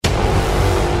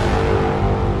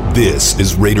This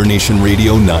is Raider Nation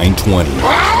Radio 920.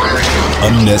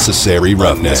 Unnecessary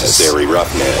roughness.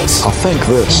 I'll think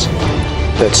this,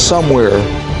 that somewhere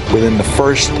within the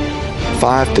first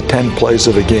 5 to 10 plays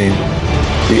of the game,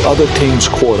 the other team's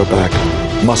quarterback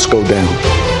must go down.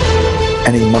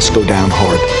 And he must go down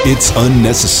hard. It's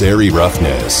Unnecessary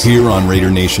Roughness here on Raider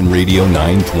Nation Radio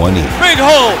 920. Big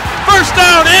hole, first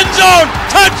down, end zone,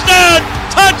 touchdown,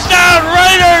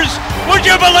 Raiders! Would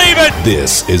you believe it?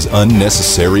 This is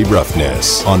Unnecessary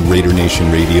Roughness on Raider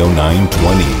Nation Radio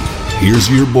 920. Here's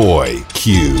your boy,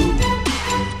 Q.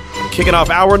 Kicking off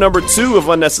hour number 2 of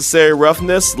Unnecessary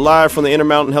Roughness, live from the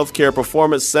Intermountain Healthcare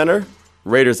Performance Center.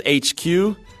 Raiders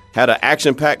HQ had an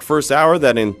action-packed first hour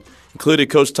that included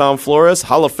Coach Tom Flores,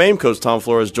 Hall of Fame Coach Tom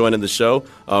Flores joining the show.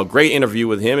 Great interview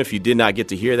with him. If you did not get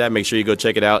to hear that, make sure you go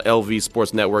check it out,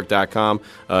 lvsportsnetwork.com.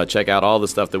 Check out all the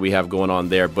stuff that we have going on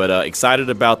there. But excited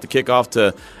about the kickoff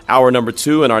to hour number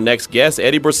 2 and our next guest,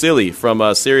 Eddie Borsili from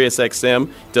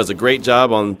SiriusXM. Does a great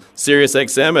job on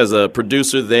SiriusXM as a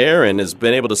producer there and has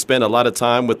been able to spend a lot of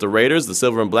time with the Raiders, the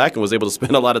Silver and Black, and was able to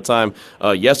spend a lot of time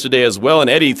yesterday as well. And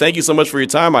Eddie, thank you so much for your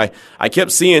time. I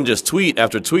kept seeing just tweet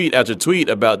after tweet after tweet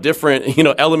about different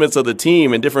elements of the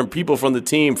team and different people from the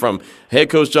team, from head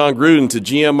coach John Gruden to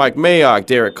GM Mike Mayock,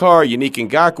 Derek Carr, Yannick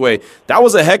Ngakoue. That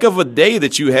was a heck of a day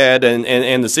that you had and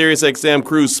the SiriusXM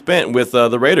crew spent with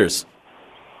the Raiders.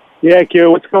 Yeah,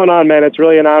 Q, what's going on, man? It's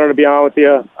really an honor to be on with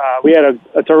you. We had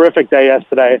a terrific day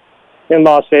yesterday in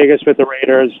Las Vegas with the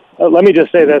Raiders. Let me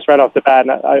just say this right off the bat.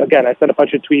 And I sent a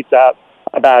bunch of tweets out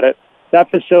about it. That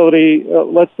facility,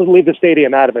 let's leave the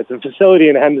stadium out of it. The facility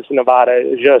in Henderson, Nevada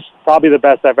is just probably the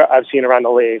best I've seen around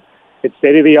the league. It's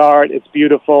state-of-the-art. It's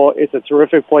beautiful. It's a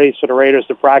terrific place for the Raiders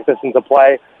to practice and to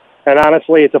play. And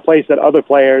honestly, it's a place that other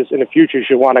players in the future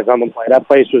should want to come and play. That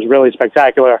place was really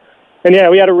spectacular. And, yeah,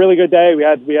 we had a really good day. We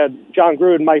had John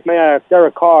Gruden, Mike Mayock,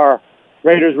 Derek Carr.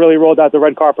 Raiders really rolled out the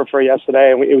red carpet for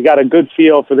yesterday, and we got a good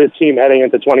feel for this team heading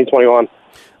into 2021.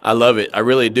 I love it. I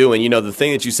really do. And, the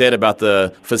thing that you said about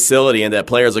the facility and that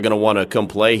players are going to want to come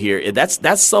play here,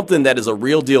 that's something that is a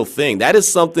real deal thing. That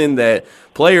is something that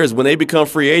players, when they become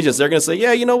free agents, they're going to say,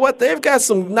 yeah, you know what? They've got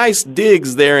some nice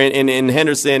digs there in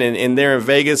Henderson and there in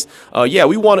Vegas.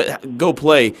 We want to go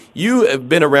play. You have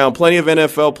been around plenty of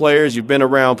NFL players. You've been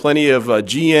around plenty of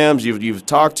GMs you've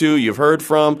talked to, you've heard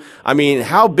from. I mean,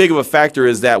 how big of a factor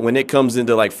is that when it comes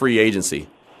into, like, free agency?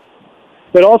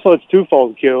 But also it's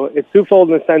twofold, Q. It's twofold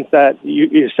in the sense that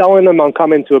you're selling them on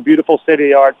coming to a beautiful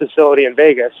state-of-the-art facility in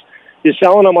Vegas. You're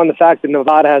selling them on the fact that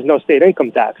Nevada has no state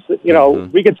income tax.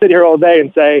 We could sit here all day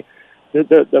and say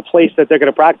the place that they're going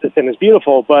to practice in is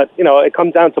beautiful, but, it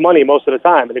comes down to money most of the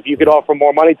time. And if you could offer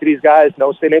more money to these guys,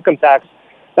 no state income tax,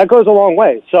 that goes a long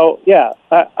way. So, yeah,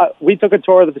 we took a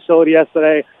tour of the facility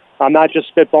yesterday. I'm not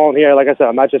just spitballing here. Like I said,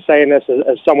 I'm not just saying this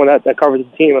as someone that covers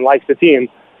the team and likes the team.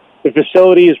 The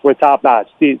facilities were top-notch.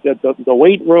 The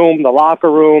weight room, the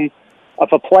locker room.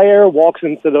 If a player walks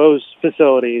into those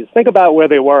facilities, think about where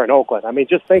they were in Oakland. I mean,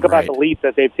 just think about the leap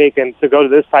that they've taken to go to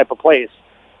this type of place.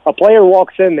 A player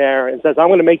walks in there and says, I'm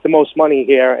going to make the most money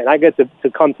here, and I get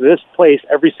to come to this place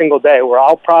every single day where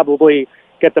I'll probably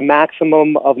get the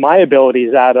maximum of my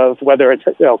abilities out of, whether it's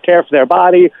care for their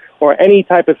body or any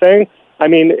type of thing. I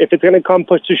mean, if it's going to come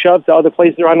push to shove to other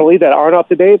places around the league that aren't up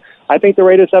to date, I think the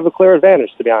Raiders have a clear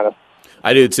advantage, to be honest.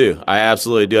 I do, too. I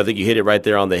absolutely do. I think you hit it right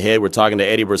there on the head. We're talking to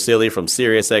Eddie Borsili from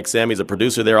SiriusXM. He's a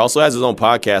producer there. Also has his own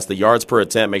podcast, The Yards Per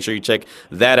Attempt. Make sure you check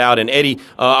that out. And, Eddie,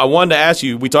 I wanted to ask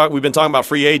you, we've been talking about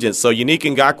free agents. So, Yannick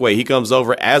Ngakoue, he comes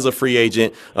over as a free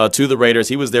agent to the Raiders.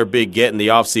 He was their big get in the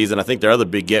offseason. I think their other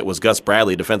big get was Gus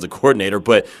Bradley, defensive coordinator.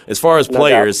 But as far as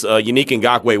players, Yannick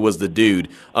Ngakoue was the dude.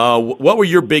 What were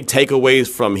your big takeaways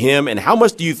from him, and how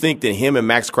much do you think that him and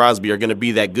Max Crosby are going to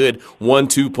be that good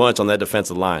 1-2 punch on that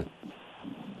defensive line?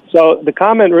 So the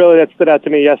comment really that stood out to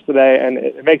me yesterday, and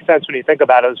it makes sense when you think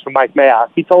about it, was from Mike Mayock.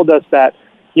 He told us that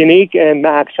Yannick and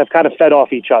Max have kind of fed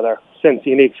off each other since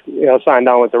Yannick signed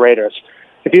on with the Raiders.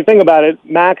 If you think about it,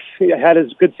 Max had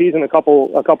his good season a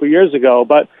couple years ago,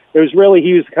 but it was really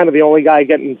he was kind of the only guy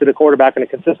getting to the quarterback on a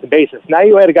consistent basis. Now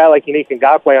you had a guy like Yannick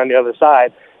Ngakoue on the other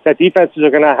side that defenses are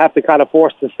going to have to kind of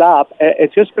force to stop.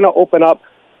 It's just going to open up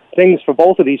things for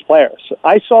both of these players.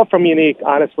 I saw from Yannick,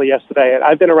 honestly, yesterday, and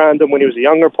I've been around him when he was a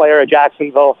younger player at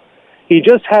Jacksonville. He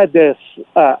just had this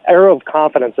air of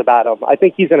confidence about him. I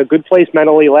think he's in a good place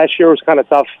mentally. Last year was kind of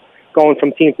tough going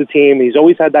from team to team. He's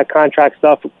always had that contract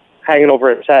stuff hanging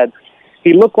over his head.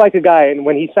 He looked like a guy, and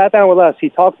when he sat down with us, he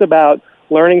talked about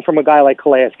learning from a guy like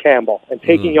Calais Campbell and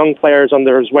taking young players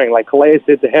under his wing, like Calais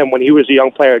did to him when he was a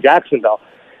young player at Jacksonville.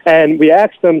 And we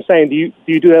asked him, saying, do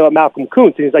you do that with Malcolm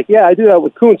Kuntz? And he's like, yeah, I do that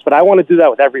with Kuntz, but I want to do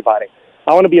that with everybody.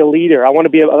 I want to be a leader. I want to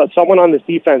be someone on this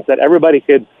defense that everybody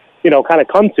could, kind of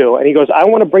come to. And he goes, I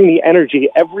want to bring the energy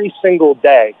every single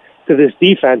day to this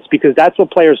defense because that's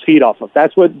what players feed off of.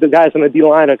 That's what the guys on the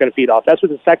D-line are going to feed off. That's what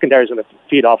the secondary is going to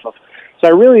feed off of. So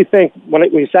I really think when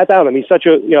we sat down with him, he's such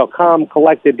a calm,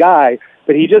 collected guy,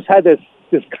 but he just had this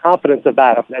confidence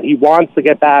about him that he wants to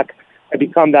get back and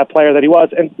become that player that he was.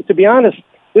 And to be honest,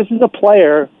 this is a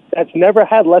player that's never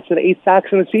had less than 8 sacks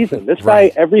in a season. This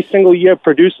guy every single year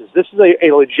produces. This is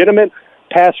a legitimate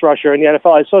pass rusher in the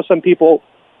NFL. I saw some people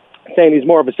saying he's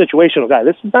more of a situational guy.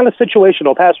 This is not a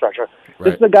situational pass rusher.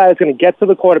 This is a guy that's going to get to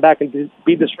the quarterback and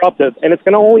be disruptive, and it's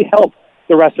going to only help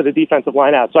the rest of the defensive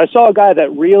line out. So I saw a guy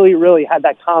that really, really had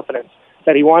that confidence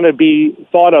that he wanted to be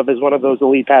thought of as one of those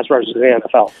elite pass rushers in the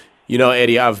NFL.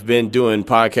 Eddie, I've been doing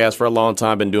podcasts for a long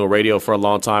time, been doing radio for a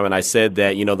long time, and I said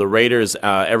that, the Raiders,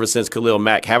 ever since Khalil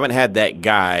Mack, haven't had that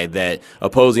guy that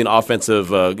opposing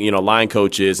offensive, line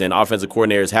coaches and offensive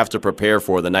coordinators have to prepare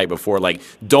for the night before. Like,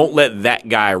 don't let that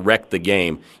guy wreck the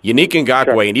game. Yannick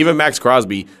Ngakoue and even Max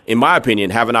Crosby, in my opinion,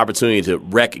 have an opportunity to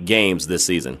wreck games this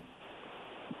season.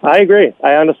 I agree.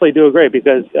 I honestly do agree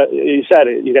because you said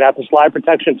it. You're going to have to slide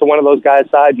protection to one of those guys'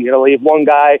 side. You're going to leave one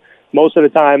guy most of the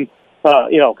time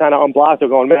kind of unblocked or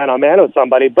going man-on-man with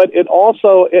somebody. But it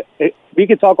also, we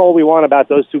could talk all we want about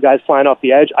those two guys flying off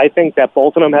the edge. I think that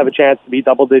both of them have a chance to be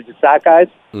double-digit sack guys.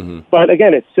 Mm-hmm. But,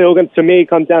 again, it's still, to me, it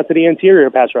comes down to the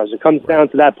interior pass rush. It comes down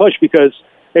to that push because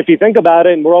if you think about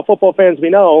it, and we're all football fans,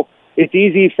 we know, it's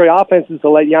easy for offenses to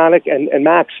let Yannick and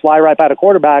Max fly right by the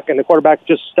quarterback, and the quarterback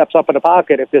just steps up in the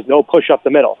pocket if there's no push up the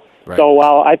middle. Right. So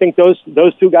while I think those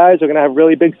two guys are going to have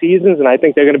really big seasons, and I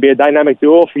think they're going to be a dynamic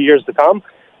duo for years to come,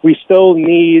 we still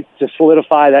need to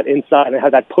solidify that inside and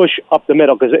have that push up the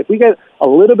middle. Because if we get a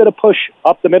little bit of push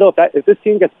up the middle, if this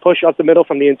team gets push up the middle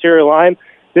from the interior line,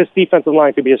 this defensive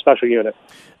line could be a special unit.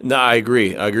 No, I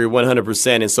agree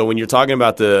 100%. And so when you're talking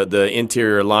about the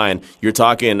interior line, you're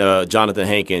talking Jonathan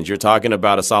Hankins, you're talking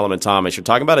about a Solomon Thomas, you're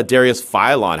talking about a Darius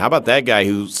Philon. How about that guy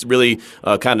who's really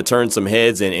kind of turned some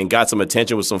heads and got some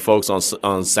attention with some folks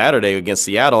on Saturday against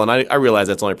Seattle? And I realize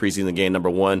that's only preseason game number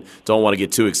 1. Don't want to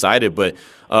get too excited, but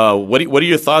what are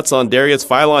your thoughts on Darius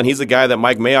Philon? He's a guy that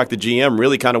Mike Mayock, the GM,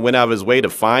 really kind of went out of his way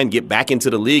to get back into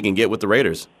the league and get with the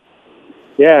Raiders.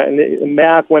 Yeah, and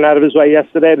Mac went out of his way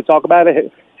yesterday to talk about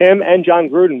it. Him and John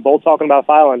Gruden both talking about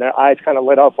Philon. Their eyes kind of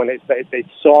lit up when they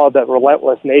saw the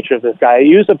relentless nature of this guy.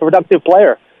 He was a productive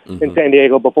player in San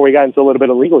Diego before he got into a little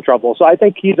bit of legal trouble. So I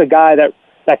think he's a guy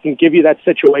that can give you that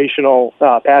situational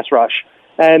pass rush.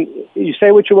 And you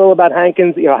say what you will about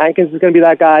Hankins. Hankins is going to be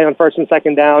that guy on first and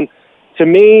second down. To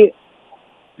me,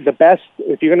 the best,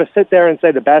 if you're going to sit there and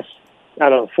say the best,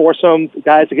 foursome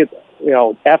guys to get,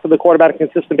 after the quarterback on a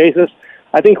consistent basis,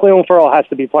 I think Clelin Ferrell has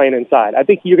to be playing inside. I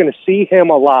think you're going to see him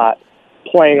a lot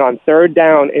playing on third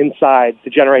down inside to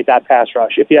generate that pass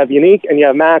rush. If you have Yannick and you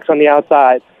have Max on the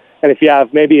outside, and if you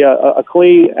have maybe a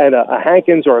Klee and a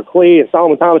Hankins or a Klee and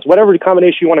Solomon Thomas, whatever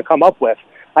combination you want to come up with,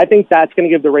 I think that's going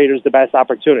to give the Raiders the best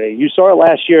opportunity. You saw it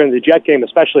last year in the Jet game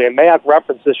especially, and Mayock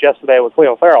referenced this yesterday with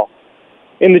Clelin Ferrell.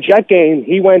 In the Jet game,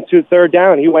 he went to third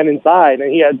down. He went inside,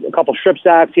 and he had a couple strip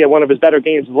sacks. He had one of his better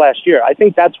games of last year. I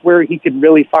think that's where he could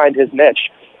really find his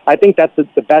niche. I think that's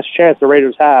the best chance the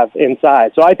Raiders have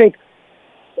inside. So I think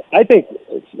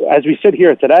as we sit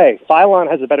here today, Philon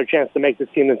has a better chance to make this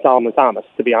team than Solomon Thomas,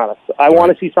 to be honest. I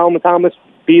want to see Solomon Thomas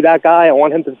be that guy. I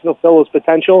want him to fulfill his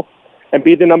potential and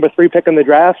be the number 3 pick in the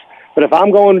draft. But if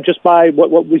I'm going just by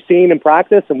what we've seen in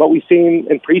practice and what we've seen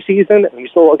in preseason, and we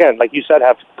still, again, like you said,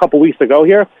 have a couple weeks to go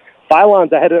here,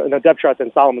 Philon's ahead in the depth chart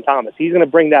than Solomon Thomas. He's going to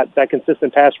bring that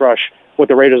consistent pass rush, what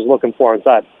the Raiders are looking for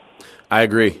inside. I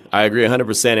agree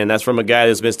 100%, and that's from a guy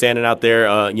that's been standing out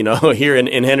there, here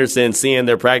in Henderson, seeing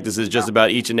their practices just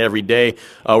about each and every day.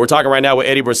 We're talking right now with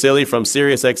Eddie Borsili from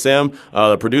SiriusXM.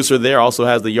 The producer there also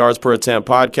has the Yards Per Attempt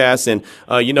podcast, and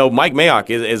Mike Mayock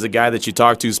is a guy that you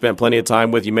talked to, spent plenty of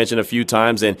time with. You mentioned a few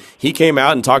times, and he came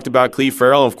out and talked about Clelin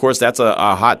Ferrell. Of course, that's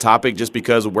a hot topic just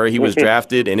because of where he was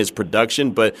drafted and his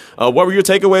production. But what were your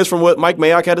takeaways from what Mike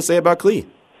Mayock had to say about Clelin?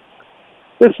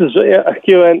 This is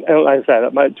Q, and like I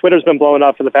said, my Twitter's been blowing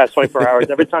up for the past 24 hours.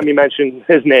 Every time you mention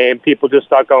his name, people just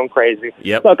start going crazy.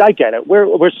 Yep. Look, I get it.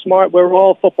 We're smart. We're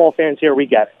all football fans here. We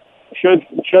get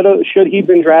it. Should he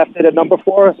been drafted at number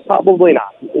 4? Probably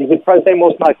not. You would probably say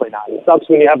most likely not. It sucks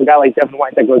when you have a guy like Devin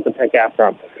White that goes to pick after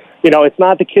him. It's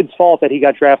not the kid's fault that he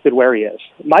got drafted where he is.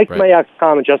 Mike Mayock's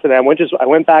comment yesterday, I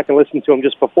went back and listened to him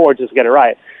just before just to get it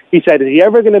right. He said, is he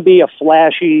ever going to be a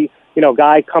flashy,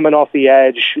 guy coming off the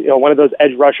edge, one of those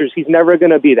edge rushers? He's never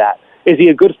going to be that. Is he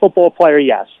a good football player?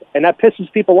 Yes. And that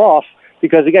pisses people off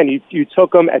because, again, you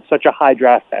took him at such a high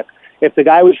draft pick. If the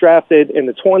guy was drafted in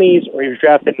the 20s or he was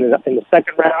drafted in the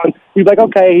second round, you'd be like,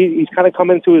 okay, he's kind of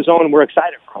coming to his own and we're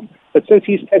excited for him. But since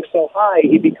he's picked so high,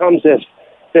 he becomes this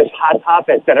hot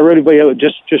topic that everybody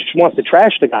just wants to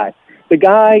trash the guy. The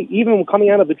guy, even coming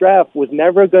out of the draft, was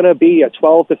never going to be a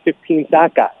 12 to 15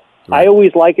 sack guy. Right. I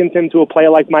always likened him to a player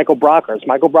like Michael Brockers.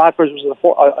 Michael Brockers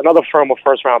was another firm of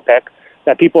first-round pick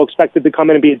that people expected to come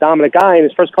in and be a dominant guy. In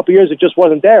his first couple of years, it just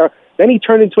wasn't there. Then he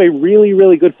turned into a really,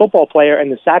 really good football player,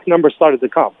 and the sack numbers started to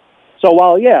come. So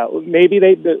while, yeah, maybe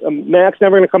Mac's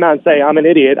never going to come out and say, I'm an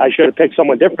idiot, I should have picked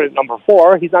someone different at number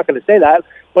 4. He's not going to say that.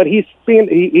 But he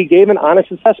gave an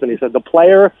honest assessment. He said the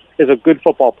player is a good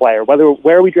football player,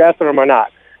 where we drafted him or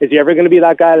not. Is he ever going to be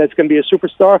that guy that's going to be a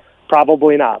superstar?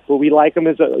 Probably not. But we like him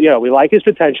we like his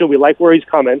potential. We like where he's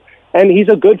coming. And he's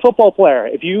a good football player.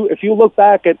 If you look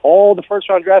back at all the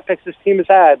first-round draft picks this team has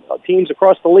had, teams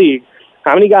across the league,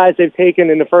 how many guys they've taken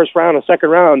in the first round or second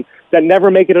round that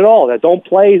never make it at all, that don't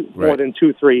play more than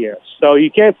 2-3 years. So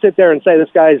you can't sit there and say this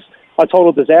guy's a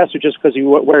total disaster just because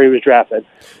where he was drafted.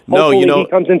 No, Hopefully he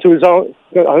comes into his own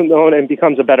and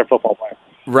becomes a better football player.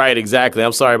 Right, exactly.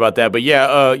 I'm sorry about that. But,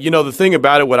 yeah, the thing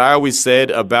about it, what I always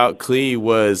said about Klee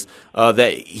was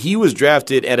that he was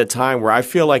drafted at a time where I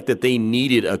feel like that they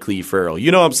needed a Cleve Farrell.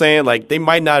 You know what I'm saying? Like, they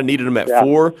might not have needed him at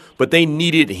 4, but they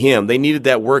needed him. They needed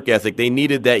that work ethic. They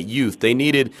needed that youth. They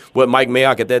needed what Mike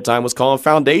Mayock at that time was calling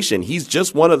foundation. He's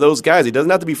just one of those guys. He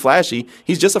doesn't have to be flashy.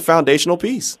 He's just a foundational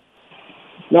piece.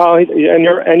 No,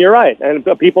 and you're right. And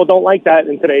people don't like that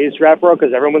in today's draft world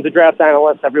because everyone's a draft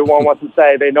analyst. Everyone wants to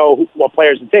say they know what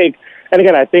players to take. And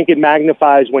again, I think it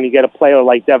magnifies when you get a player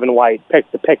like Devin White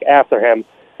pick after him,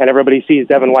 and everybody sees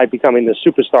Devin White becoming the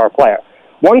superstar player.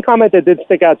 One comment that did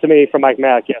stick out to me from Mike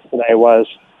Mayock yesterday was,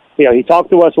 he talked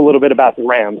to us a little bit about the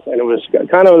Rams, and it was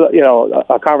kind of,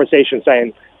 a conversation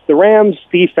saying the Rams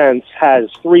defense has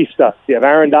 3 studs. You have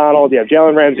Aaron Donald, you have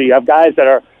Jalen Ramsey, you have guys that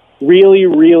are really,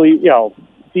 really,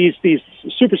 these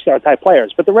superstar type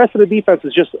players, but the rest of the defense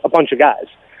is just a bunch of guys.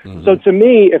 Mm-hmm. So to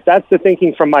me, if that's the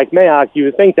thinking from Mike Mayock, you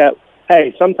would think that,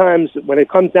 hey, sometimes when it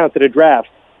comes down to the draft,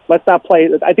 let's not play.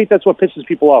 I think that's what pisses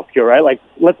people off here, right? Like,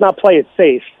 let's not play it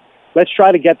safe. Let's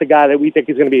try to get the guy that we think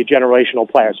is going to be a generational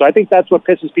player. So I think that's what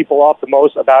pisses people off the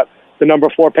most about the number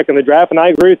 4 pick in the draft. And I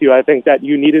agree with you. I think that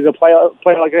you needed a player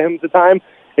like him at the time.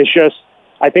 It's just,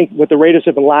 I think what the Raiders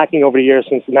have been lacking over the years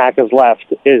since Mac has left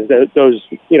is those,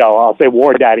 I'll say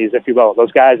war daddies, if you will,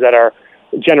 those guys that are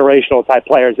generational type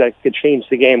players that could change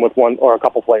the game with one or a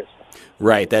couple plays.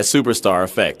 Right, that superstar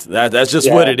effect. That's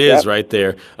just what it is right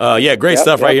there. Great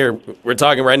stuff right here. We're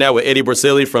talking right now with Eddie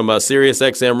Borsili from Sirius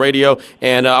XM Radio.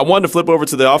 And I wanted to flip over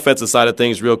to the offensive side of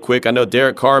things real quick. I know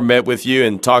Derek Carr met with you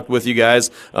and talked with you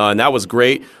guys, and that was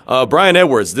great. Bryan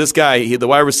Edwards, this guy, the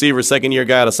wide receiver, second-year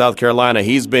guy out of South Carolina,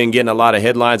 he's been getting a lot of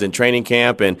headlines in training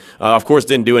camp and, of course,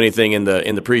 didn't do anything in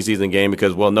the preseason game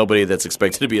because, well, nobody that's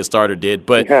expected to be a starter did.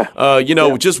 But,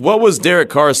 just what was Derek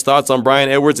Carr's thoughts on Bryan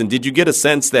Edwards, and did you get a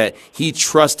sense that he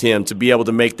trust him to be able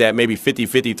to make that maybe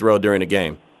 50-50 throw during the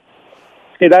game?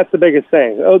 Hey, that's the biggest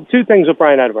thing. 2 things with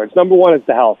Bryan Edwards. Number 1 is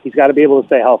the health. He's got to be able to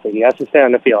stay healthy. He has to stay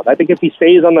on the field. I think if he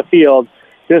stays on the field,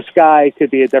 this guy could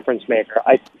be a difference maker.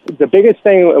 The biggest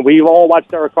thing, we've all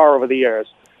watched Derek Carr over the years.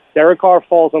 Derek Carr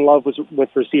falls in love with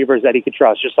receivers that he can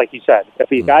trust, just like you said. If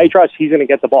he's a guy he trusts, he's going to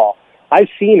get the ball. I've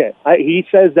seen it. He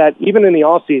says that even in the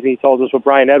offseason, he told us with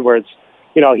Bryan Edwards,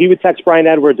 he would text Bryan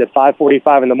Edwards at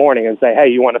 5:45 in the morning and say, hey,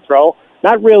 you want to throw?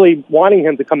 Not really wanting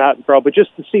him to come out and throw, but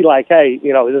just to see, like, hey,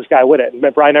 is this guy with it?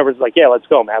 And Bryan Edwards is like, yeah, let's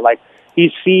go, man. Like,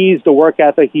 he sees the work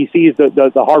ethic. He sees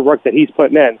the hard work that he's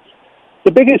putting in.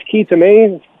 The biggest key to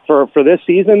me for this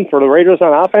season, for the Raiders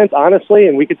on offense, honestly,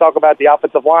 and we could talk about the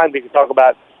offensive line, we could talk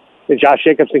about Josh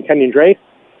Jacobs and Kenyon Drake,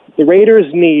 the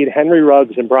Raiders need Henry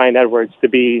Ruggs and Bryan Edwards to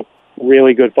be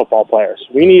really good football players.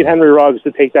 We need Henry Ruggs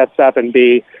to take that step and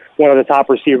be one of the top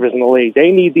receivers in the league.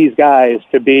 They need these guys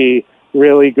to be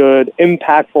really good,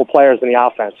 impactful players in the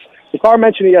offense. Carr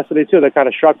mentioned it yesterday, too, that kind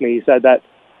of struck me. He said that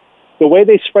the way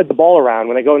they spread the ball around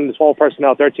when they go into 12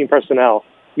 personnel, 13 personnel,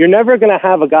 you're never going to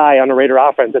have a guy on the Raider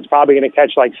offense that's probably going to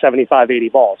catch like 75, 80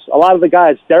 balls. A lot of the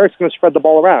guys, Derek's going to spread the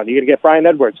ball around. You're going to get Bryan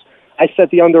Edwards. I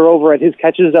set the under-over at his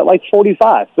catches at like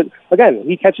 45. But, again,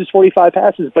 he catches 45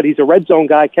 passes, but he's a red zone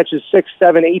guy, catches 6,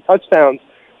 7, 8 touchdowns.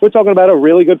 We're talking about a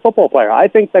really good football player. I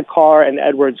think that Carr and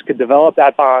Edwards could develop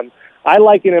that bond. I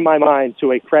like it in my mind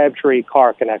to a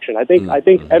Crabtree-Carr connection. I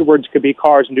think Edwards could be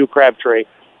Carr's new Crabtree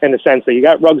in the sense that you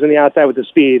got Ruggs on the outside with the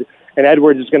speed, And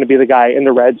Edwards is going to be the guy in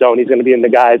the red zone. He's going to be in the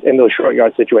guys in those short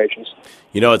yard situations.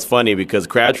 You know, it's funny because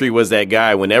Crabtree was that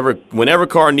guy whenever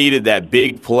Carr needed that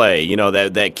big play, you know,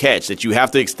 that catch that you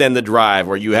have to extend the drive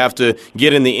or you have to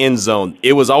get in the end zone.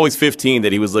 It was always 15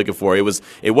 that he was looking for.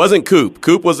 It wasn't Coop.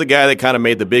 Coop was the guy that kind of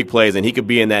made the big plays, and he could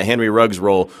be in that Henry Ruggs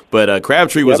role. But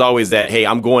Crabtree was always that, hey,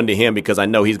 I'm going to him because I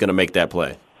know he's going to make that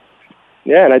play.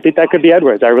 Yeah, and I think that could be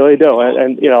Edwards. I really do.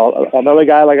 And you know, another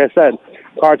guy, like I said,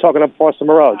 Carr talking up Foster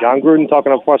Moreau, John Gruden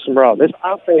talking up Foster Moreau. This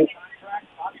offense,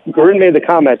 Gruden made the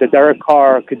comment that Derek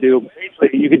Carr could do,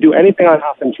 basically, you could do anything on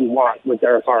offense you want with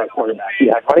Derek Carr at quarterback.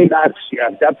 You have running backs, you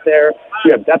have depth there,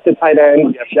 you have depth at tight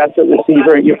end, you have depth at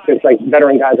receiver, you have like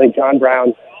veteran guys like John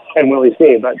Brown and Willie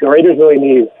Snead. But the Raiders really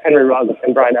need Henry Ruggs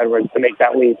and Bryan Edwards to make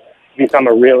that leap, become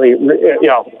a really, you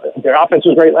know, their offense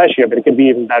was great last year, but it could be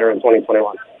even better in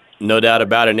 2021. No doubt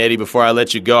about it. And Eddie, before I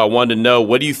let you go, I wanted to know,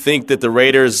 what do you think that the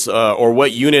Raiders or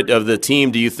what unit of the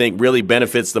team do you think really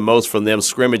benefits the most from them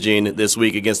scrimmaging this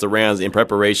week against the Rams in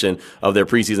preparation of their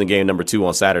preseason game number 2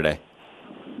 on Saturday?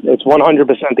 It's 100%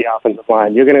 the offensive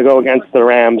line. You're going to go against the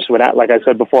Rams with, like I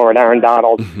said before, with Aaron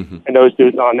Donald and those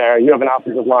dudes on there. You have an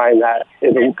offensive line that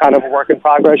is kind of a work in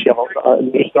progress. You have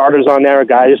new starters on there,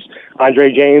 guys.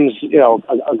 Andre James, you know,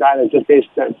 a guy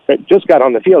that just got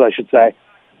on the field, I should say.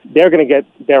 They're going to get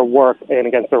their work in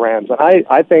against the Rams. And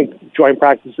I think joint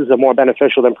practices are more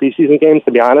beneficial than preseason games,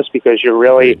 to be honest, because you're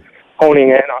really honing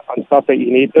in on stuff that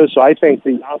you need to. So I think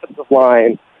the offensive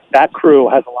line, that crew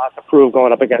has a lot to prove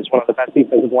going up against one of the best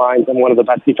defensive lines and one of the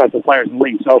best defensive players in the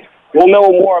league. So we'll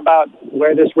know more about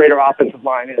where this Raider offensive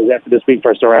line is after this week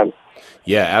versus the Rams.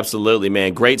 Yeah, absolutely,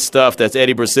 man. Great stuff. That's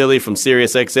Eddie Brasili from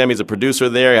SiriusXM. He's a producer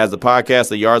there. He has the podcast,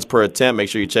 The Yards Per Attempt. Make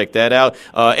sure you check that out.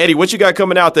 Eddie, what you got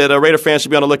coming out that Raider fans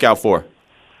should be on the lookout for?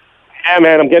 Yeah,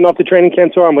 man, I'm getting off the training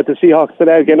camp tour. I'm with the Seahawks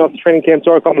today. Getting off the training camp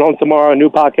tour, coming home tomorrow. A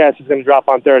new podcast is going to drop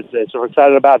on Thursday. So we're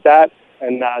excited about that.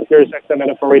 And SiriusXM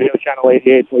NFL Radio Channel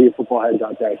 88 for you football heads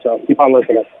out there. So keep on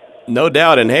listening. No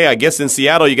doubt. And, hey, I guess in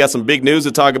Seattle you got some big news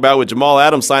to talk about with Jamal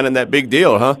Adams signing that big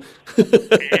deal, huh?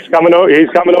 He's coming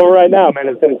over right now, man.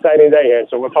 It's an exciting day here,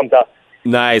 so we're pumped up.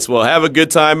 Nice. Well, have a good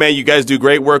time, man. You guys do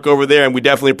great work over there, and we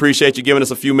definitely appreciate you giving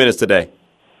us a few minutes today.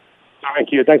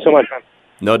 Thank you. Thanks so much, man.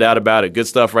 No doubt about it. Good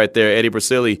stuff right there. Eddie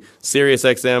Brasili,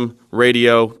 SiriusXM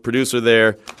Radio, producer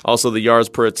there. Also the Yards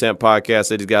Per Attempt podcast.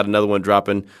 Said he's got another one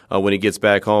dropping when he gets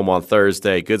back home on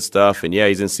Thursday. Good stuff. And, yeah,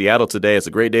 he's in Seattle today. It's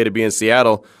a great day to be in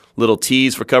Seattle. Little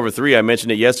tease for Cover 3. I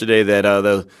mentioned it yesterday that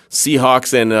the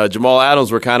Seahawks and Jamal Adams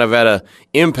were kind of at a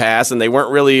impasse, and they weren't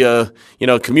really,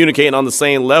 communicating on the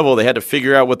same level. They had to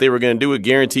figure out what they were going to do with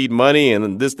guaranteed money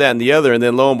and this, that, and the other. And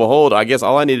then lo and behold, I guess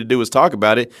all I need to do is talk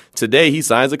about it. Today, he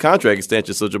signs a contract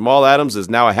extension. So Jamal Adams is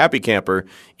now a happy camper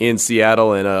in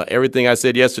Seattle. And everything I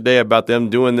said yesterday about them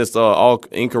doing this all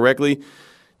incorrectly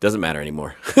doesn't matter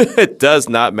anymore. It does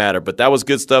not matter. But that was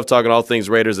good stuff, talking all things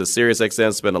Raiders at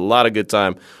SiriusXM. Spent a lot of good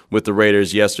time with the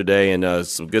Raiders yesterday, and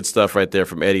some good stuff right there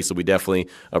from Eddie, so we definitely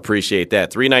appreciate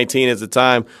that. 3:19 is the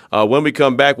time. When we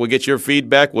come back, we'll get your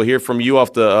feedback. We'll hear from you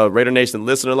off the Raider Nation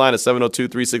listener line at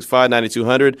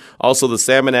 702-365-9200. Also the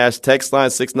Salmon Ash text line,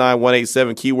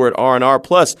 69187, keyword R&R.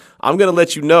 Plus, I'm going to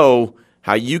let you know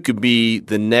how you could be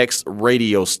the next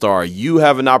radio star. You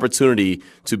have an opportunity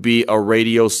to be a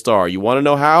radio star. You want to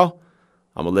know how?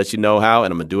 I'm going to let you know how,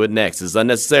 and I'm going to do it next. This is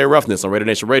Unnecessary Roughness on Raider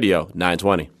Nation Radio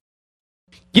 920.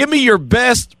 Give me your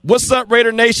best. What's up,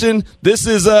 Raider Nation? This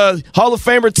is Hall of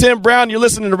Famer Tim Brown. You're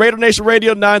listening to Raider Nation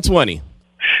Radio 920.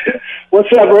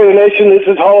 What's up, Raider Nation? This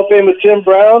is Hall of Famer Tim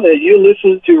Brown, and you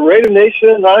listen to Raider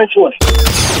Nation 920.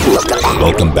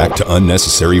 Welcome back to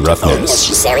Unnecessary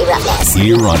Roughness.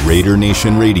 Here on Raider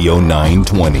Nation Radio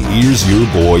 920. Here's your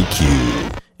boy Q.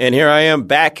 And here I am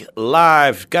back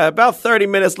live. Got about 30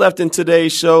 minutes left in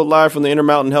today's show, live from the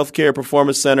Intermountain Healthcare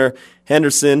Performance Center,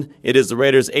 Henderson. It is the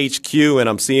Raiders HQ, and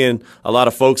I'm seeing a lot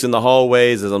of folks in the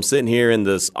hallways as I'm sitting here in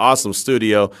this awesome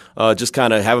studio, just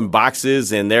kind of having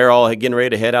boxes, and they're all getting ready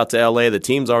to head out to L.A. The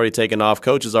team's already taken off.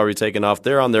 Coach is already taken off.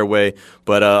 They're on their way,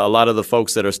 but a lot of the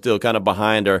folks that are still kind of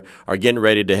behind are getting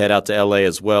ready to head out to L.A.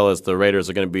 as well, as the Raiders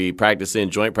are going to be practicing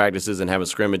joint practices and having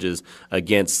scrimmages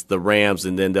against the Rams,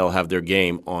 and then they'll have their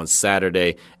game on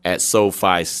Saturday at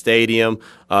SoFi Stadium.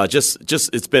 Just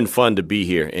it's been fun to be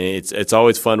here, and it's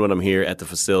always fun when I'm here at the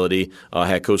facility. I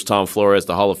had Coach Tom Flores,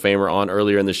 the Hall of Famer, on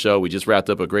earlier in the show. We just wrapped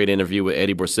up a great interview with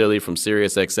Eddie Brasili from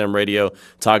SiriusXM Radio,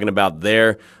 talking about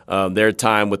their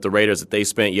time with the Raiders that they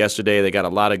spent yesterday. They got a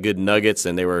lot of good nuggets,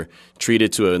 and they were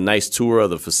treated to a nice tour of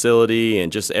the facility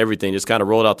and just everything. Just kind of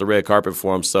rolled out the red carpet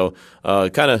for them. So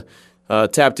kind of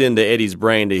tapped into Eddie's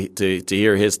brain to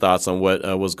hear his thoughts on what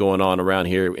was going on around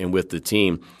here and with the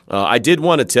team. I did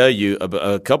want to tell you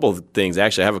a couple of things.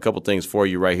 Actually, I have a couple of things for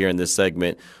you right here in this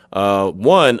segment.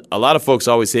 One, a lot of folks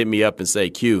always hit me up and say,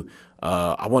 Q,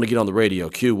 I want to get on the radio.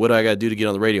 Q, what do I got to do to get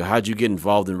on the radio? How'd you get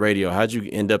involved in radio? How'd you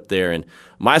end up there? And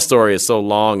my story is so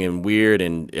long and weird.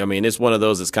 And, I mean, it's one of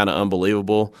those that's kind of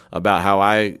unbelievable about how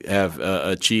I have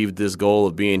achieved this goal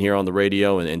of being here on the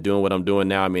radio and doing what I'm doing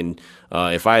now. I mean,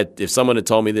 if someone had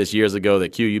told me this years ago that,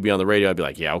 Q, you'd be on the radio, I'd be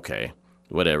like, yeah, okay,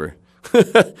 whatever.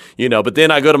 But then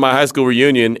I go to my high school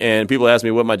reunion and people ask me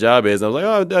what my job is. And I was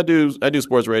like, oh, I do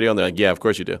sports radio. And they're like, yeah, of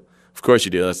course you do. Of course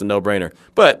you do. That's a no-brainer.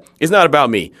 But it's not about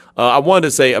me. I wanted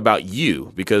to say about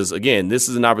you because, again, this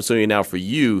is an opportunity now for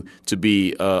you to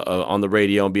be on the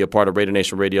radio and be a part of Raider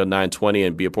Nation Radio 920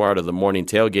 and be a part of the Morning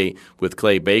Tailgate with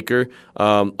Clay Baker.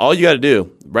 All you got to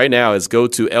do right now is go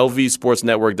to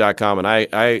lvsportsnetwork.com, and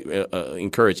I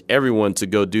encourage everyone to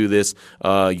go do this.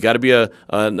 You got to be a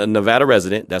Nevada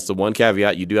resident. That's the one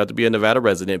caveat. You do have to be a Nevada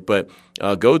resident. But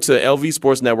go to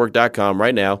lvsportsnetwork.com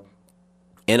right now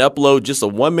and upload just a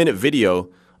 1-minute video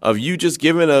of you just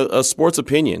giving a sports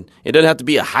opinion. It doesn't have to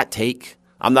be a hot take.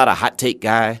 I'm not a hot take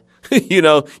guy. You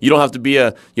don't have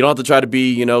to try to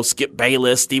be, Skip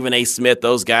Bayless, Stephen A. Smith,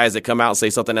 those guys that come out and say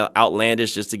something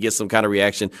outlandish just to get some kind of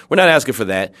reaction. We're not asking for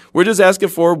that. We're just asking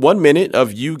for 1 minute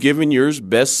of you giving your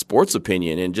best sports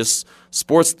opinion and just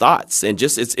sports thoughts. And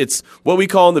just it's what we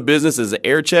call in the business as an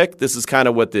air check. This is kind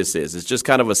of what this is. It's just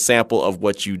kind of a sample of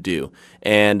what you do.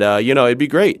 And, it'd be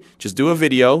great. Just do a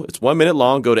video. It's 1 minute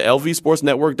long. Go to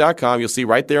lvsportsnetwork.com. You'll see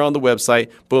right there on the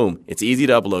website. Boom. It's easy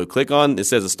to upload. Click on, it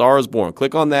says A Star is Born.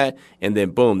 Click on that. And then,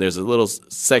 boom, there's a little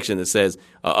section that says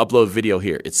upload video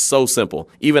here. It's so simple.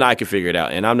 Even I can figure it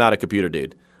out. And I'm not a computer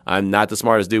dude. I'm not the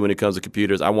smartest dude when it comes to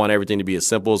computers. I want everything to be as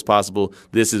simple as possible.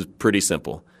 This is pretty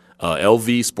simple.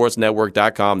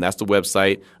 lvsportsnetwork.com. That's the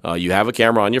website. You have a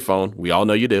camera on your phone. We all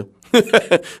know you do.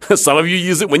 Some of you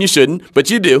use it when you shouldn't,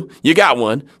 but you do. You got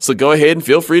one. So go ahead and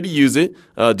feel free to use it.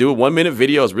 Do a 1 minute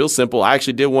video. It's real simple. I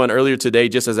actually did one earlier today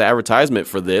just as an advertisement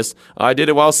for this. I did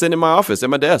it while sitting in my office at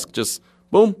my desk. Just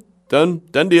boom, done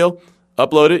deal.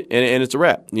 Upload it, and it's a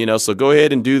wrap. So go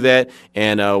ahead and do that.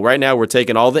 And right now we're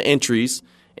taking all the entries.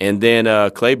 And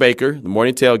then Clay Baker, the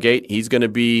Morning Tailgate, he's going to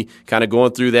be kind of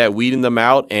going through that, weeding them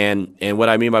out. And what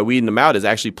I mean by weeding them out is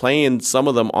actually playing some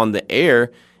of them on the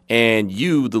air. And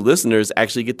you, the listeners,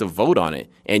 actually get to vote on it.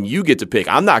 And you get to pick.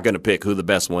 I'm not going to pick who the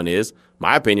best one is.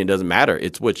 My opinion doesn't matter.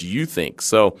 It's what you think.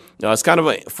 So it's kind of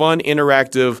a fun,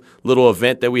 interactive little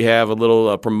event that we have, a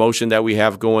little promotion that we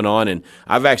have going on. And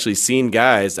I've actually seen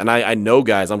guys, and I know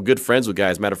guys. I'm good friends with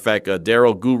guys. Matter of fact,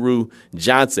 Daryl Guru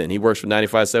Johnson, he works for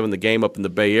 95.7 The Game up in the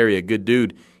Bay Area. Good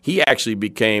dude. He actually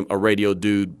became a radio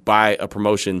dude by a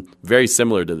promotion very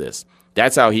similar to this.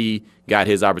 That's how he got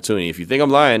his opportunity. If you think I'm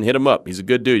lying, hit him up. He's a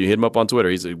good dude. You hit him up on Twitter.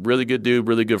 He's a really good dude,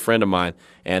 really good friend of mine,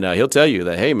 and he'll tell you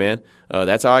that, hey man,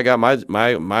 that's how I got my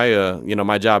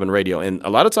job in radio. And a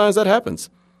lot of times that happens.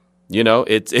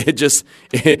 It's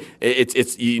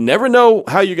you never know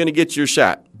how you're going to get your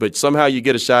shot, but somehow you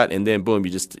get a shot, and then boom,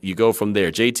 you go from there.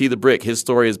 JT the Brick, his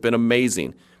story has been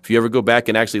amazing. If you ever go back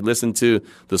and actually listen to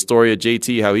the story of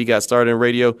JT, how he got started in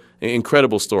radio, an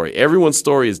incredible story. Everyone's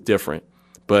story is different.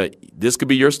 But this could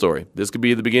be your story. This could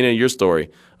be the beginning of your story.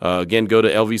 Again, go to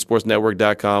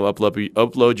lvsportsnetwork.com,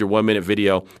 upload your 1 minute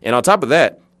video. And on top of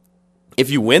that, if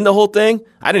you win the whole thing,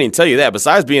 I didn't even tell you that.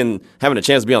 Besides having a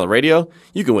chance to be on the radio,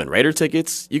 you can win Raider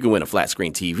tickets. You can win a flat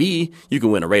screen TV. You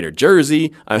can win a Raider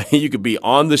jersey. I mean, you could be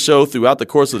on the show throughout the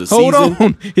course of the season. Hold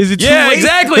on. Is it too late?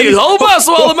 Exactly. Hold on,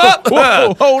 swallow them up.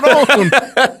 Whoa, hold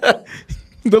on.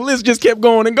 The list just kept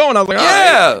going and going. I was like, all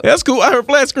right, that's cool. I heard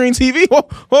flat screen TV.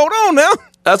 Hold on now.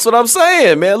 That's what I'm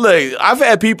saying, man. Look, I've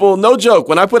had people, no joke,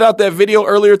 when I put out that video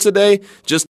earlier today,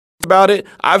 just about it,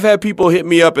 I've had people hit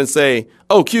me up and say,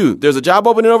 oh, Q, there's a job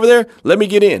opening over there? Let me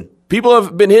get in. People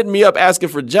have been hitting me up asking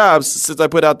for jobs since I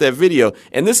put out that video.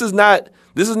 And this is not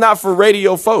for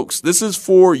radio folks. This is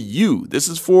for you. This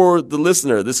is for the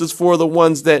listener. This is for the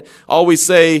ones that always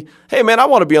say, hey, man, I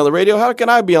want to be on the radio. How can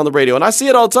I be on the radio? And I see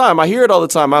it all the time. I hear it all the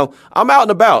time. I'm out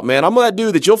and about, man. I'm that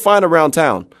dude that you'll find around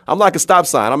town. I'm like a stop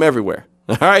sign. I'm everywhere.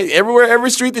 All right, everywhere, every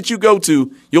street that you go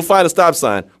to, you'll find a stop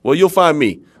sign. Well, you'll find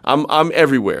me. I'm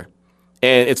everywhere.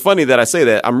 And it's funny that I say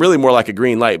that. I'm really more like a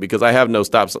green light because I have no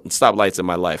stop lights in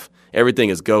my life. Everything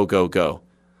is go, go, go.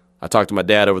 I talked to my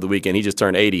dad over the weekend. He just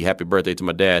turned 80. Happy birthday to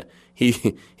my dad.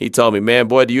 He told me, man,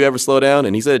 boy, do you ever slow down?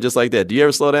 And he said it just like that. Do you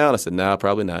ever slow down? I said, nah,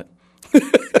 probably not. He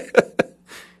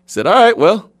said, all right,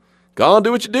 well, go on,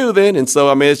 do what you do then. And so,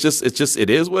 I mean, it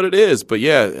is what it is. But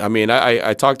yeah, I mean,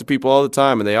 I talk to people all the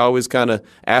time, and they always kind of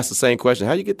ask the same question: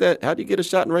 how do you get that? How do you get a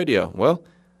shot in radio? Well,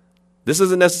 this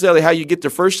isn't necessarily how you get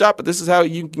your first shot, but this is how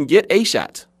you can get a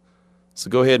shot. So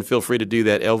go ahead and feel free to do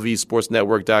that,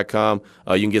 lvsportsnetwork.com.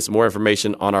 You can get some more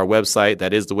information on our website.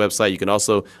 That is the website. You can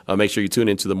also make sure you tune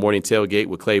into the Morning Tailgate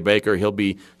with Clay Baker. He'll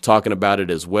be talking about it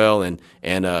as well. And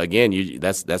again,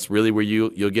 that's really where you'll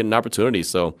get an opportunity.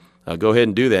 So go ahead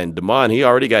and do that. And Damon, he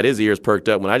already got his ears perked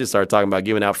up when I just started talking about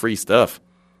giving out free stuff.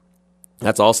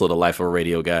 That's also the life of a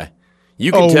radio guy.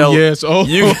 You can tell. Yes.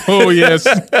 Yes.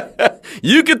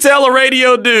 You can tell a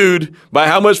radio dude by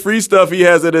how much free stuff he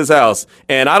has at his house.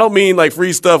 And I don't mean like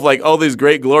free stuff like all these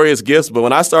great, glorious gifts. But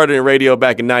when I started in radio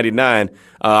back in 99,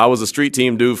 I was a street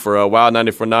team dude for Wild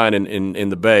 94.9 in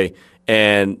the Bay.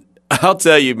 And I'll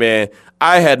tell you, man,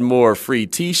 I had more free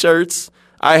T-shirts.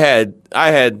 I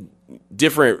had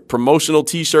different promotional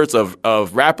T-shirts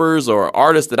of rappers or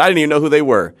artists that I didn't even know who they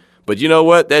were. But you know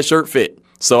what? That shirt fit.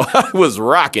 So I was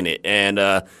rocking it, and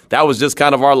that was just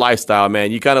kind of our lifestyle,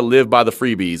 man. You kind of live by the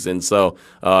freebies, and so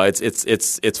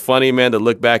it's funny, man, to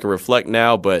look back and reflect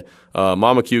now. But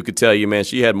Mama Q could tell you, man,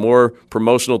 she had more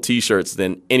promotional T-shirts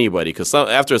than anybody. Because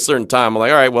after a certain time, I'm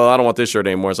like, all right, well, I don't want this shirt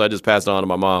anymore, so I just passed it on to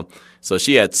my mom. So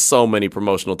she had so many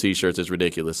promotional T-shirts, it's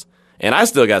ridiculous. And I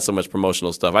still got so much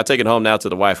promotional stuff. I take it home now to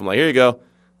the wife. I'm like, here you go,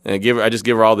 and I just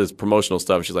give her all this promotional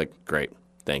stuff. She's like, great.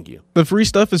 Thank you. The free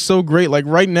stuff is so great. Like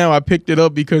right now, I picked it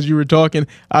up because you were talking.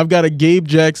 I've got a Gabe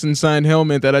Jackson signed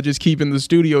helmet that I just keep in the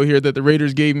studio here that the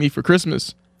Raiders gave me for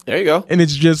Christmas. There you go. And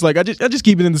it's just like I just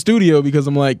keep it in the studio because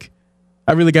I'm like,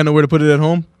 I really got nowhere to put it at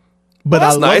home. But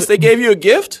that's nice. They gave you a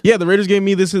gift? Yeah, the Raiders gave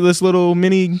me this little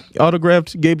mini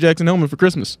autographed Gabe Jackson helmet for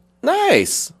Christmas.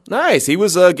 Nice. He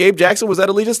was Gabe Jackson was at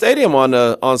Allegiant Stadium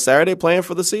on Saturday playing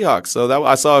for the Seahawks. So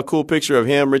I saw a cool picture of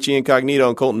him, Richie Incognito,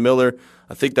 and Colton Miller.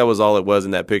 I think that was all it was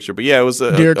in that picture. But yeah, it was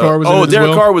Derek Carr was in it as Derek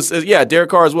well? Carr was Derek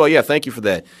Carr as well. Yeah, thank you for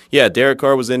that. Yeah, Derek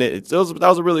Carr was in it. That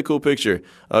was a really cool picture.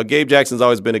 Gabe Jackson's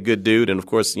always been a good dude, and of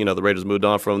course, the Raiders moved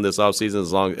on from this offseason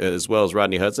as well as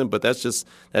Rodney Hudson. But that's just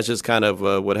kind of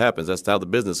what happens. That's how the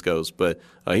business goes. But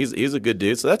he's a good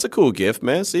dude, so that's a cool gift,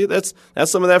 man. See, that's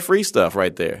some of that free stuff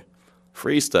right there.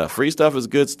 Free stuff is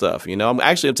good stuff.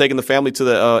 I'm taking the family to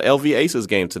the LV Aces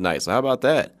game tonight. So how about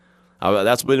that?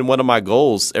 That's been one of my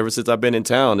goals ever since I've been in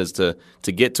town is to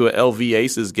get to an LV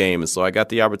Aces game. And so I got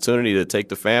the opportunity to take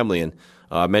the family. And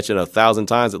I mentioned 1,000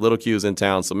 times that Little Q's in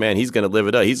town. So, man, he's going to live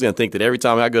it up. He's going to think that every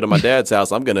time I go to my dad's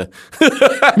house, I'm going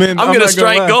to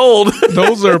strike gold.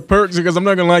 Those are perks because I'm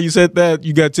not going to lie. You said that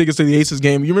you got tickets to the Aces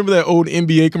game. You remember that old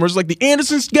NBA commercial? Like the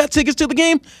Andersons got tickets to the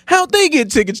game? How'd they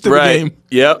get tickets to the game?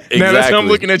 Yep, exactly. Now that's how I'm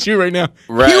looking at you right now.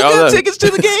 Right. You got tickets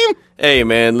to the game? Hey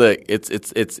man, look, it's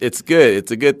good.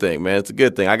 It's a good thing, man. It's a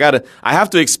good thing. I have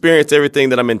to experience everything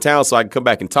that I'm in town so I can come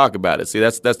back and talk about it. See,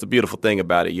 that's the beautiful thing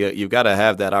about it. You've got to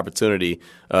have that opportunity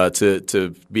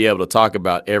to be able to talk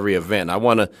about every event.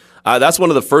 That's one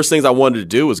of the first things I wanted to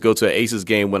do was go to an Aces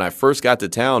game when I first got to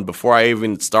town before I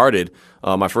even started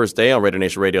my first day on Raider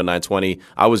Nation Radio 920.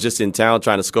 I was just in town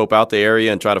trying to scope out the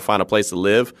area and try to find a place to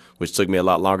live, which took me a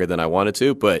lot longer than I wanted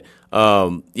to. But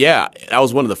that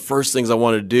was one of the first things I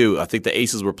wanted to do. I think the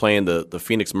Aces were playing the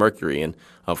Phoenix Mercury, and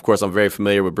of course I'm very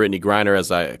familiar with Brittany Griner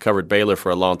as I covered Baylor for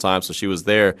a long time, so she was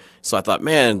there. So I thought,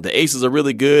 man, the Aces are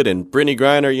really good, and Brittany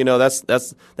Griner,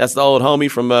 that's the old homie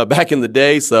from back in the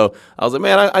day. So I was like,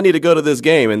 man, I need to go to this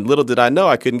game, and little did I know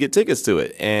I couldn't get tickets to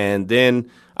it. And then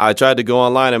I tried to go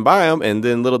online and buy them, and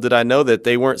then little did I know that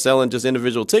they weren't selling just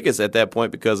individual tickets at that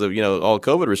point because of all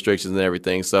COVID restrictions and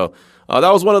everything. So that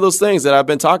was one of those things that I've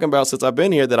been talking about since I've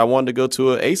been here that I wanted to go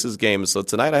to an Aces game. So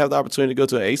tonight I have the opportunity to go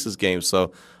to an Aces game.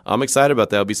 So I'm excited about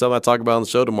that. It'll be something I talk about on the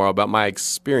show tomorrow about my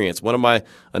experience.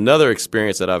 Another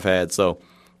experience that I've had. So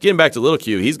getting back to Little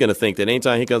Q, he's going to think that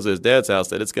anytime he comes to his dad's house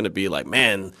that it's going to be like,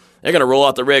 man, they're going to roll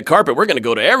out the red carpet. We're going to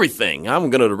go to everything. I'm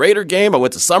going to the Raider game. I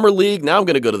went to Summer League. Now I'm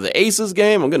going to go to the Aces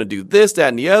game. I'm going to do this, that,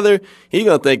 and the other. He's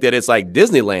going to think that it's like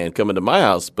Disneyland coming to my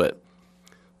house. But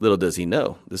little does he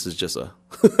know, this is just a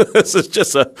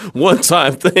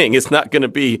one-time thing. It's not going to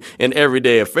be an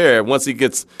everyday affair. Once he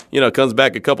gets, comes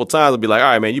back a couple times, he'll be like, all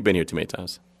right, man, you've been here too many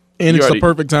times. And it's the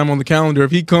perfect time on the calendar. If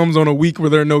he comes on a week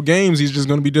where there are no games, he's just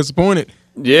going to be disappointed.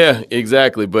 Yeah,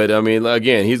 exactly. But I mean,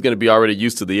 again, he's going to be already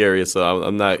used to the area, so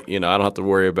I'm not, I don't have to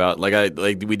worry about like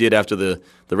we did after the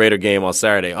Raider game on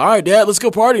Saturday. All right, Dad, let's go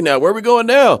party now. Where are we going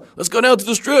now? Let's go down to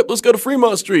the Strip. Let's go to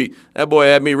Fremont Street. That boy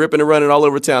had me ripping and running all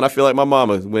over town. I feel like my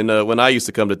mama when I used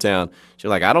to come to town. She's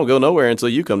like, I don't go nowhere until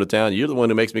you come to town. You're the one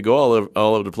who makes me go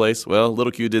all over the place. Well,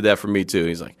 Little Q did that for me too.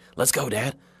 He's like, let's go,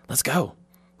 Dad. Let's go.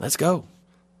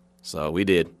 So we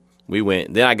did. We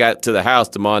went. Then I got to the house,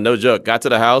 Damon, no joke. Got to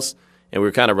the house, and we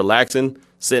were kind of relaxing,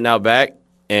 sitting out back,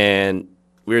 and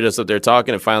we were just up there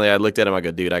talking, and finally I looked at him. I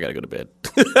go, dude, I got to go to bed.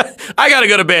 I got to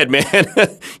go to bed, man.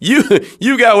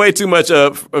 You got way too much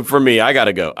for me. I got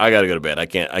to go. I got to go to bed. I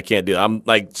can't do it. I'm,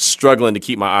 like, struggling to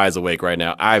keep my eyes awake right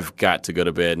now. I've got to go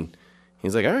to bed. And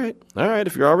he's like, all right.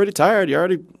 If you're already tired, you're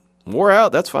already wore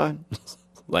out, that's fine.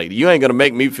 Like, you ain't going to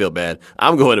make me feel bad.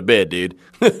 I'm going to bed, dude.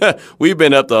 We've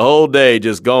been up the whole day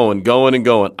just going.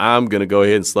 I'm going to go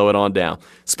ahead and slow it on down.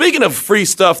 Speaking of free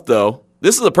stuff, though,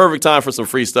 this is a perfect time for some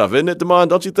free stuff, isn't it, Damon?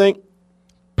 Don't you think?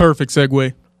 Perfect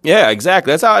segue. Yeah,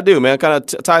 exactly. That's how I do, man. Kind of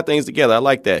tie things together. I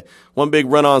like that. One big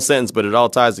run-on sentence, but it all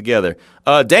ties together.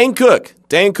 Dane Cook.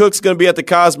 Dane Cook's going to be at the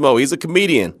Cosmo. He's a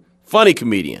comedian. Funny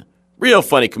comedian. Real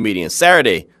funny comedian.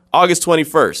 Saturday, August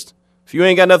 21st. If you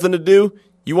ain't got nothing to do,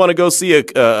 you want to go see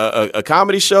a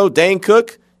comedy show, Dane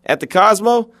Cook at the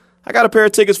Cosmo, I got a pair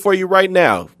of tickets for you right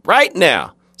now. Right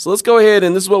now. So let's go ahead,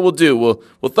 and this is what we'll do.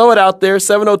 We'll throw it out there,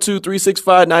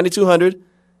 702-365-9200.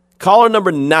 Caller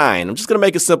number 9. I'm just going to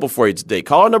make it simple for you today.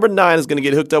 Caller number 9 is going to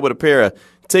get hooked up with a pair of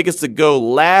tickets to go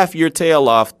laugh your tail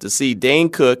off to see Dane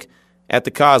Cook at the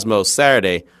Cosmo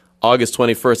Saturday, August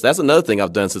 21st. That's another thing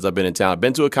I've done since I've been in town. I've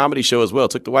been to a comedy show as well.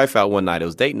 Took the wife out one night. It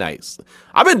was date nights.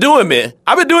 I've been doing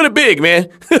it big, man.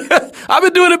 I've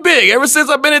been doing it big. Ever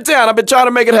since I've been in town, I've been trying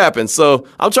to make it happen. So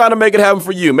I'm trying to make it happen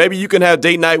for you. Maybe you can have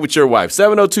date night with your wife.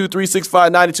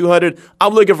 702-365-9200.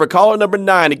 I'm looking for caller number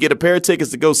 9 to get a pair of tickets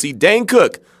to go see Dane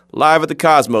Cook live at the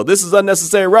Cosmo. This is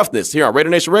Unnecessary Roughness here on Raider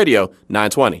Nation Radio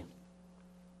 920.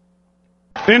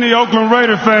 Any Oakland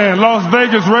Raider fan, Las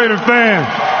Vegas Raider fan,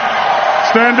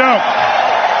 stand up.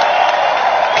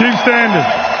 Keep standing.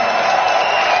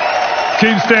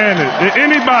 Keep standing.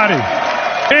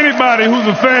 Anybody who's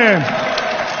a fan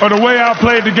of the way I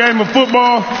played the game of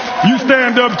football, you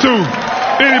stand up too.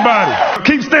 Anybody.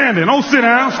 Keep standing. Don't sit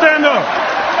down. Stand up.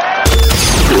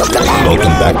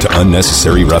 Welcome back to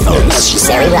Unnecessary Roughness.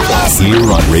 Here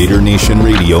on Raider Nation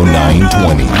Radio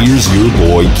 920. Here's your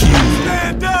boy Q.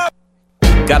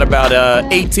 Got about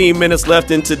 18 minutes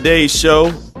left in today's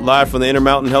show. Live from the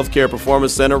Intermountain Healthcare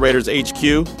Performance Center, Raiders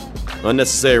HQ.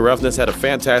 Unnecessary Roughness had a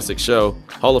fantastic show.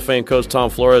 Hall of Fame coach Tom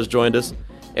Flores joined us.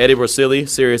 Eddie Borsili,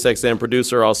 SiriusXM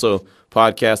producer, also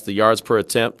podcast The Yards Per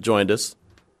Attempt, joined us.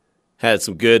 Had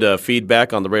some good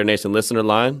feedback on the Raider Nation listener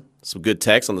line. Some good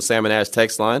text on the Salmon Ash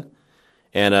text line.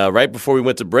 And right before we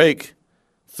went to break,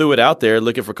 threw it out there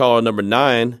looking for caller number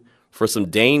 9 for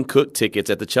some Dane Cook tickets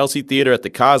at the Chelsea Theater at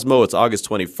the Cosmo. It's August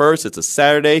 21st. It's a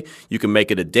Saturday. You can make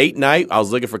it a date night. I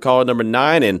was looking for caller number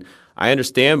 9, and I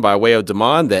understand by way of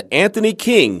Damon that Anthony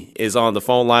King is on the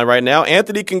phone line right now.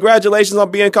 Anthony, congratulations on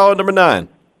being caller number 9.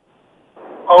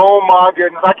 Oh, my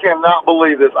goodness. I cannot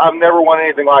believe this. I've never won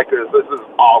anything like this. This is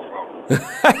awesome.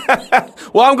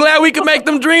 Well, I'm glad we can make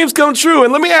them dreams come true.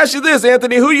 And let me ask you this,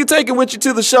 Anthony. Who are you taking with you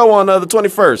to the show on the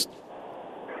 21st?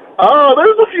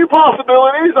 There's a few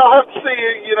possibilities. I'll have to see,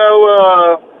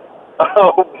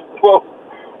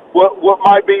 what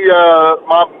might be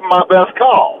my best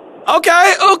call.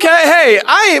 Okay. Hey,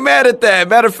 I ain't mad at that.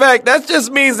 Matter of fact, that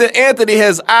just means that Anthony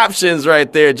has options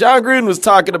right there. John Gruden was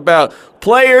talking about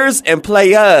players and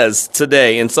players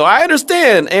today. And so I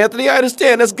understand, Anthony. I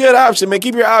understand. That's a good option, man.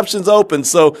 Keep your options open.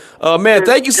 So, man,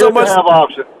 thank you so much. To have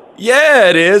options. Yeah,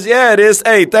 it is.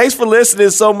 Hey, thanks for listening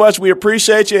so much. We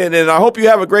appreciate you, and I hope you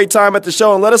have a great time at the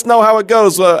show. And let us know how it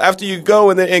goes after you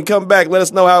go and come back. Let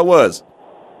us know how it was.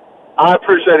 I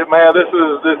appreciate it, man. This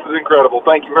is incredible.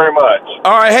 Thank you very much.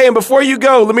 All right, hey, and before you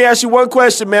go, let me ask you one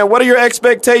question, man. What are your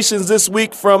expectations this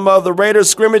week from the Raiders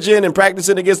scrimmaging and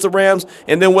practicing against the Rams,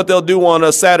 and then what they'll do on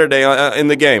a Saturday in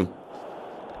the game?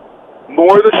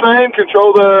 More of the same.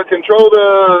 Control the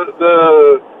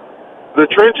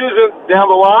trenches down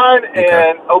the line,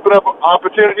 and open up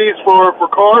opportunities for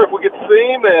Carr if we get to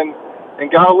see him, and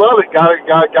gotta love it.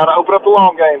 Gotta open up the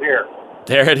long game here.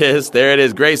 There it is.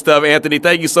 Great stuff, Anthony.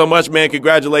 Thank you so much, man.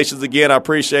 Congratulations again. I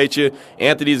appreciate you.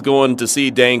 Anthony's going to see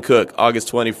Dane Cook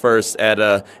August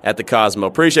 21st at the Cosmo.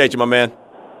 Appreciate you, my man.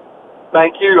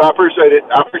 Thank you. I appreciate it.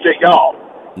 I appreciate y'all.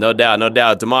 No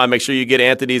doubt. Damon, make sure you get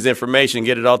Anthony's information,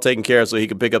 get it all taken care of so he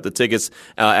can pick up the tickets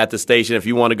at the station. If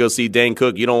you want to go see Dane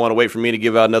Cook, you don't want to wait for me to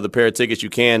give out another pair of tickets, you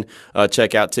can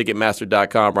check out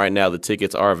Ticketmaster.com right now. The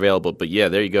tickets are available. But, yeah,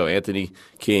 there you go. Anthony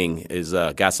King is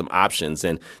got some options.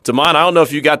 And, Damon, I don't know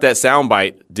if you got that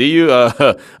soundbite, do you,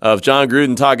 of John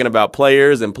Gruden talking about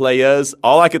players and players?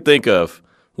 All I could think of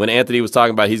when Anthony was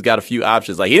talking about he's got a few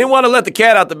options. Like, he didn't want to let the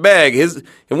cat out the bag.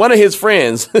 One of his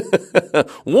friends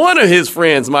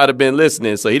might have been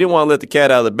listening, so he didn't want to let the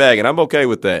cat out of the bag, and I'm okay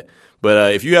with that.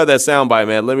 But if you have that soundbite,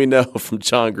 man, let me know from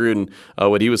Jon Gruden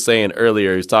what he was saying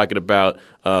earlier. He was talking about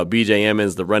B.J.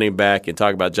 Emmons, the running back, and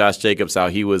talking about Josh Jacobs, how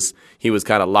he was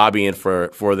kind of lobbying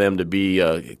for them to be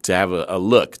to have a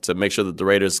look to make sure that the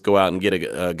Raiders go out and get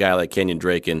a guy like Kenyon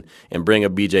Drake and bring a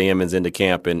B.J. Emmons into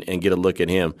camp and get a look at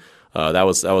him. That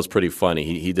was pretty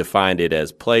funny. He defined it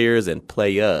as players and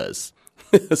players.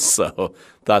 So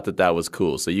thought that was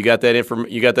cool. So you got that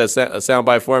you got that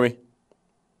soundbite for me?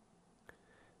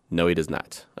 No, he does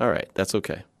not. All right, that's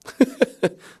okay.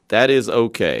 That is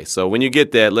okay. So when you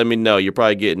get that, let me know. You're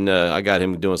probably getting I got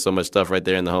him doing so much stuff right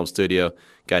there in the home studio.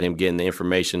 Got him getting the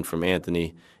information from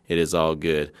Anthony. It is all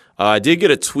good. I did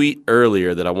get a tweet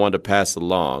earlier that I wanted to pass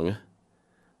along.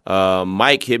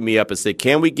 Mike hit me up and said,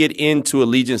 can we get into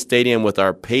Allegiant Stadium with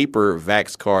our paper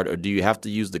Vax card, or do you have to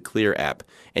use the Clear app?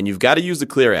 And you've got to use the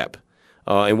Clear app.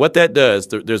 And what that does,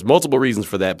 there's multiple reasons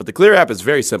for that, but the Clear app is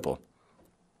very simple.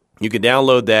 You can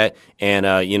download that and,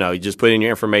 you just put in your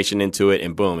information into it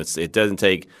and boom, it doesn't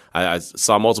take, I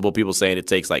saw multiple people saying it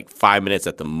takes like 5 minutes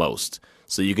at the most.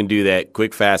 So you can do that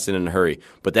quick, fast, and in a hurry.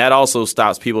 But that also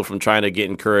stops people from trying to get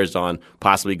encouraged on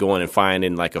possibly going and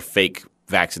finding like a fake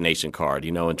vaccination card,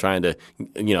 and trying to,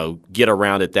 get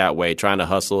around it that way, trying to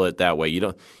hustle it that way. You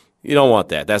don't want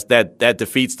that. That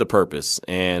defeats the purpose.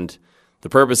 And the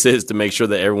purpose is to make sure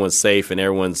that everyone's safe and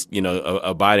everyone's,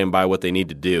 abiding by what they need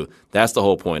to do. That's the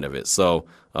whole point of it. So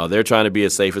they're trying to be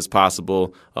as safe as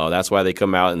possible. That's why they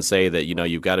come out and say that,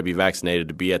 you've got to be vaccinated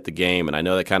to be at the game. And I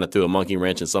know that kind of threw a monkey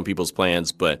wrench in some people's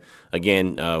plans. But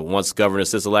again, once Governor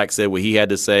Sisolak said what he had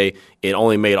to say, it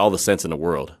only made all the sense in the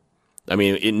world. I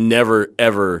mean, it never,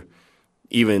 ever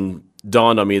even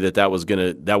dawned on me that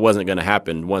wasn't gonna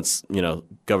happen once,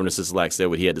 Governor Sisolak said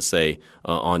what he had to say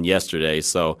on yesterday.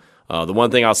 So the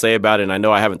one thing I'll say about it, and I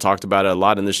know I haven't talked about it a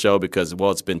lot in this show because, well,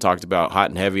 it's been talked about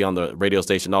hot and heavy on the radio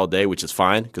station all day, which is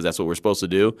fine because that's what we're supposed to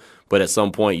do. But at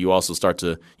some point, you also start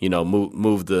to,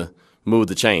 move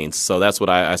the chains. So that's what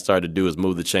I started to do is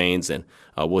move the chains. And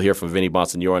we'll hear from Vinny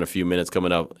Bonsignore in a few minutes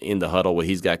coming up in the huddle, what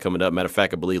he's got coming up. Matter of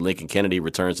fact, I believe Lincoln Kennedy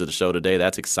returns to the show today.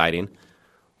 That's exciting.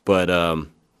 But,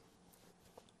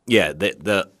 yeah,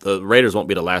 the Raiders won't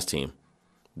be the last team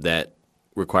that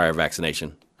require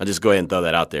vaccination. I'll just go ahead and throw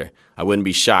that out there. I wouldn't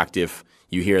be shocked if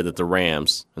you hear that the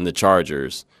Rams and the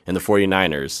Chargers and the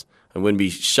 49ers, I wouldn't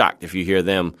be shocked if you hear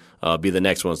them be the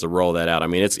next ones to roll that out. I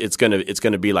mean, it's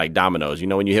gonna be like dominoes.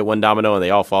 When you hit one domino and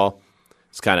they all fall,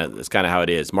 it's kind of how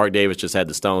it is. Mark Davis just had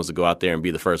the stones to go out there and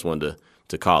be the first one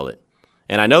to call it.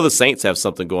 And I know the Saints have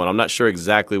something going on. I'm not sure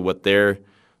exactly what their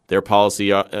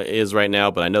policy is right now,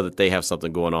 but I know that they have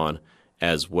something going on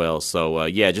as well. So,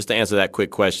 just to answer that quick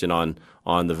question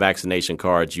on the vaccination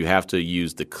cards, you have to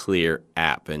use the Clear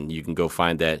app, and you can go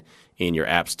find that in your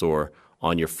app store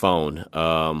on your phone.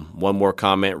 One more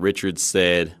comment. Richard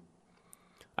said,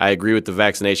 I agree with the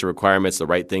vaccination requirements, the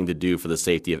right thing to do for the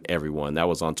safety of everyone. That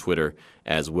was on Twitter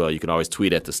as well. You can always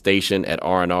tweet at the station at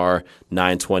RNR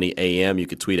 920 AM. You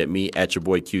can tweet at me at your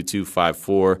boy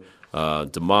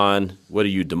Q254. Damon, what are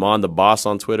you, Damon the Boss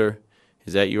on Twitter?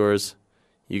 Is that yours?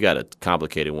 You got a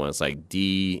complicated one. It's like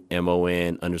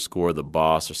DMON_ the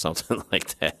boss or something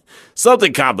like that.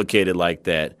 Something complicated like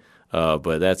that.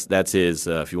 But that's his,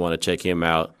 if you want to check him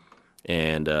out.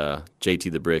 And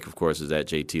JT the Brick, of course, is at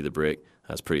JT the Brick.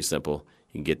 That's pretty simple.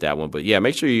 You can get that one. But, yeah,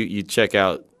 make sure you check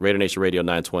out Raider Nation Radio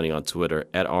 920 on Twitter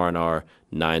at RNR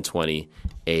 920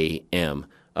 AM.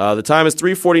 The time is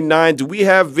 3:49. Do we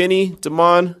have Vinny,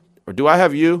 Damon, or do I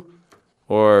have you?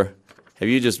 Or have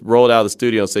you just rolled out of the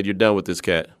studio and said you're done with this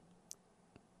cat?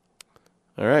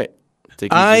 All right.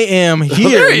 I am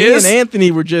here. Me and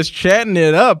Anthony were just chatting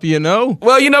it up, Well,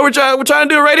 we're trying to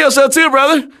do a radio show too,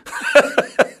 brother.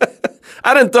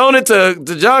 I done thrown it to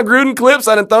Jon Gruden clips.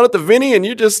 I done thrown it to Vinny, and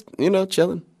you're just,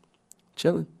 chilling.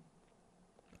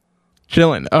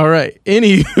 All right.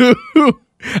 Anywho,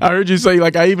 I heard you say,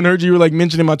 I even heard you were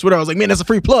mentioning my Twitter. I was like, man, that's a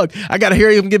free plug. I got to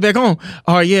hurry up and get back on.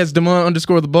 All right, yeah, it's Damon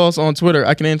 _ the boss on Twitter.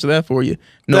 I can answer that for you.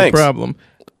 No problem.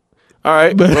 All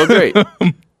right. Well, great.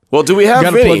 Well, do we have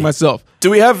Vinny? Gotta plug myself. Do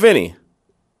we have Vinny?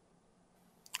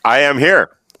 I am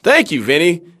here. Thank you,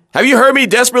 Vinny. Have you heard me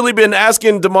desperately been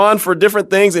asking Damon for different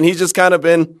things, and he's just kind of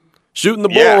been shooting the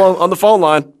bull on the phone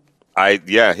line?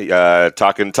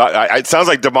 Talking. It sounds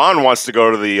like Damon wants to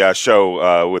go to the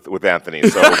show with Anthony.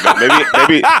 So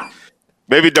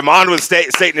maybe Damon was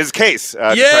stating his case.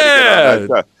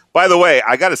 By the way,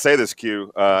 I got to say this,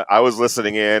 Q. I was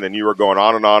listening in, and you were going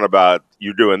on and on about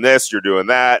you're doing this, you're doing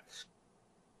that.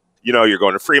 You're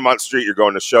going to Fremont Street, you're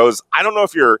going to shows. I don't know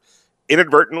if you're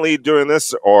inadvertently doing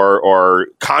this or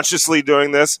consciously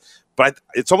doing this, But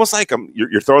it's almost like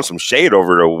you're throwing some shade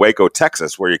over to Waco,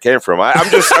 Texas, where you came from. I'm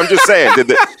just saying,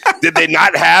 did they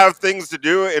not have things to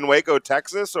do in Waco,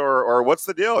 Texas, or what's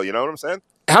the deal? You know what I'm saying?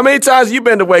 How many times have you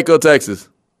been to Waco, Texas?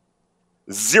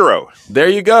 0. There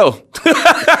you go.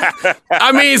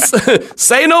 I mean,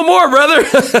 say no more, brother.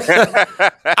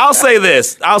 I'll say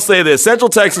this. Central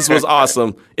Texas was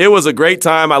awesome. It was a great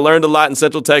time. I learned a lot in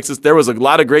Central Texas. There was a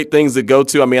lot of great things to go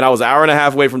to. I mean, I was an hour and a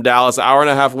half away from Dallas, an hour and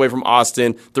a half away from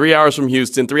Austin, 3 hours from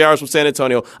Houston, 3 hours from San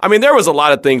Antonio. I mean, there was a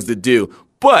lot of things to do.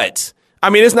 But, I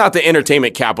mean, it's not the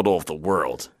entertainment capital of the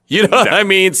world. You know what I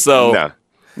mean? So. No.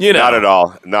 You know.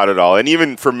 Not at all. And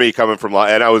even for me coming from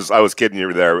and I was kidding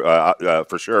you there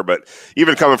for sure, but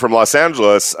even coming from Los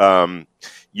Angeles,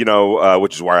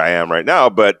 which is where I am right now,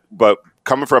 but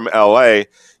coming from LA,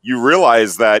 you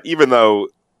realize that even though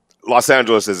Los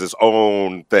Angeles is its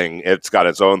own thing, it's got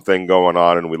its own thing going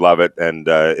on, and we love it, and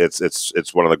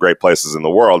it's one of the great places in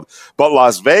the world. But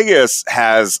Las Vegas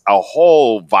has a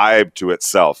whole vibe to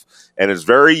itself. And it's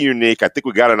very unique. I think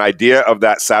we got an idea of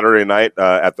that Saturday night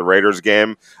at the Raiders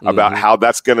game about how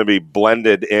that's going to be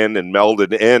blended in and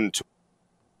melded into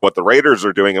what the Raiders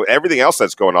are doing and everything else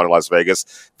that's going on in Las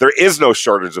Vegas. There is no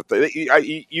shortage of things.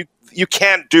 You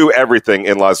can't do everything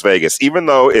in Las Vegas, even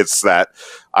though it's that,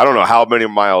 I don't know how many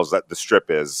miles that the Strip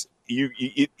is. You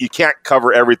can't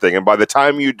cover everything. And by the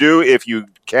time you do, if you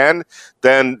can,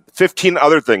 then 15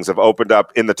 other things have opened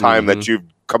up in the time that you've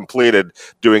completed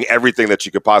doing everything that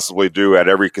you could possibly do at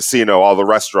every casino, all the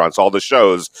restaurants, all the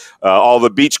shows, all the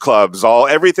beach clubs,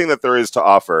 everything that there is to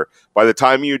offer. By the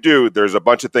time you do, there's a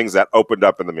bunch of things that opened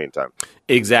up in the meantime.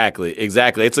 Exactly.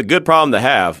 It's a good problem to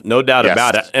have, no doubt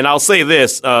about it. And I'll say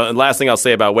this, last thing I'll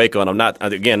say about Waco, and I'm not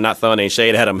throwing any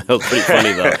shade at him. It was pretty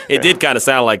funny, though. It did kind of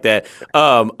sound like that.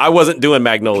 I wasn't doing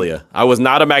Magnolia. I was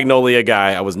not a Magnolia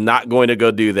guy. I was not going to go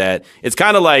do that. It's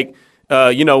kind of like,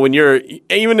 when you're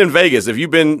even in Vegas, if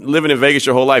you've been living in Vegas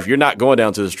your whole life, you're not going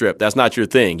down to the Strip. That's not your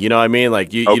thing. You know what I mean?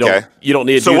 Like you don't need to do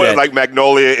that. So like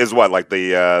Magnolia is what? Like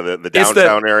the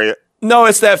downtown area? No,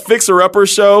 it's that Fixer Upper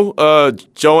show.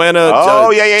 Joanna.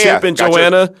 Chip and gotcha.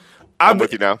 Joanna. I'm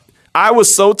with you now. I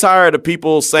was so tired of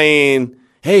people saying,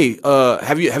 "Hey,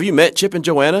 have you met Chip and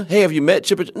Joanna? Hey, have you met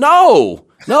Chip and No,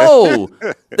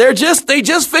 they just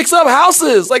fix up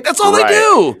houses. Like that's all they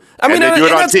do. I mean, they do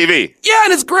it on TV. Yeah,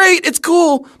 and it's great. It's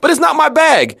cool, but it's not my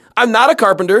bag. I'm not a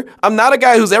carpenter. I'm not a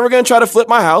guy who's ever going to try to flip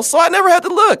my house. So I never had to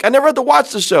look. I never had to watch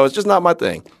the show. It's just not my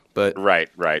thing. But right,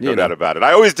 no doubt about it.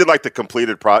 I always did like the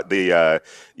completed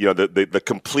the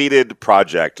completed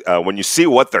project. When you see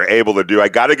what they're able to do, I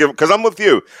got to give, because I'm with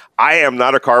you. I am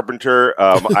not a carpenter.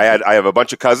 I have a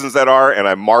bunch of cousins that are, and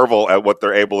I marvel at what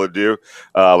they're able to do.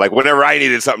 Like whenever I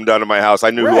needed something done in my house,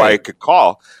 I knew who I could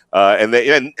call. And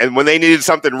when they needed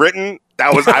something written,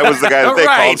 I was the guy that they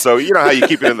called. So you know how you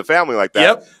keep it in the family like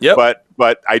that. Yep.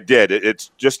 But I did.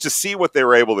 It's just to see what they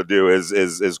were able to do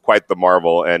is quite the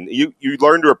marvel, and you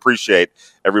learn to appreciate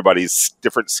everybody's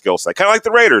different skill set. Kind of like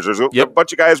the Raiders. There's a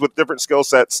bunch of guys with different skill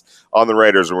sets on the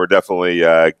Raiders, and we're definitely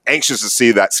anxious to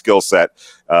see that skill set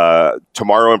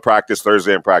tomorrow in practice,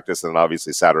 Thursday in practice, and then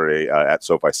obviously Saturday at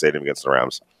SoFi Stadium against the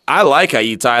Rams. I like how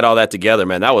you tied all that together,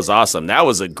 man. That was awesome. That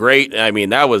was just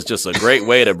a great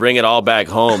way to bring it all back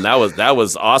home. That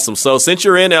was awesome. So since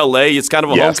you're in LA, it's kind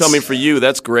of a homecoming for you.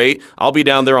 That's great. I'll be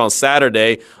down there on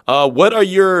Saturday. What are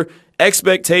your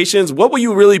expectations? What will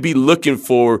you really be looking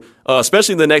for,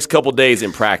 especially in the next couple days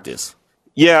in practice?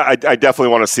 Yeah, I definitely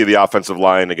want to see the offensive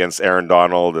line against Aaron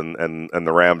Donald and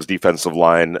the Rams defensive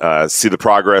line. See the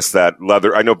progress that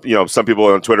Leather. I know some people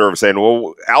on Twitter are saying,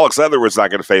 well, Alex Leatherwood's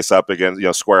not going to face up against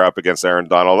square up against Aaron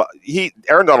Donald.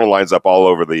 Aaron Donald lines up all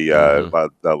over the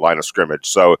line of scrimmage.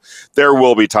 So there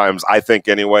will be times, I think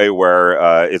anyway,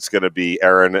 where it's going to be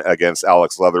Aaron against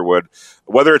Alex Leatherwood.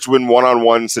 Whether it's in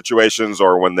one-on-one situations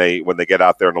or when they get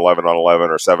out there in 11-on-11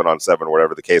 or 7-on-7,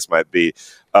 whatever the case might be,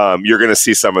 you're going to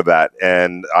see some of that.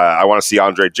 And I want to see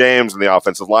Andre James and the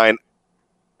offensive line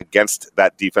against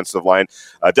that defensive line.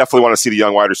 Definitely want to see the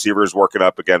young wide receivers working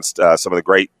up against some of the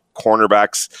great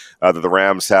cornerbacks that the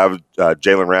Rams have,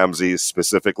 Jalen Ramsey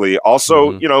specifically.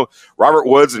 Also, Robert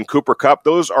Woods and Cooper Kupp,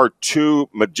 those are two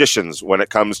magicians when it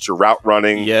comes to route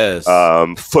running,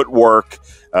 footwork,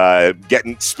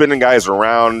 spinning guys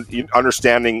around,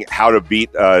 understanding how to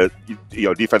beat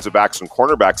defensive backs and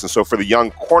cornerbacks. And so for the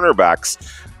young cornerbacks,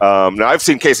 now I've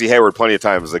seen Casey Hayward plenty of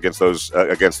times against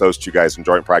those two guys in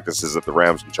joint practices that the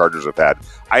Rams and Chargers have had.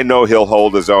 I know he'll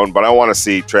hold his own, but I want to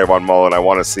see Trayvon Mullen. I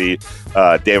want to see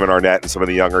Damon Arnett and some of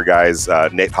the younger guys,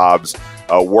 Nate Hobbs,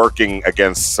 working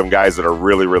against some guys that are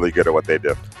really, really good at what they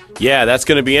do. Yeah, that's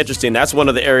going to be interesting. That's one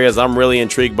of the areas I'm really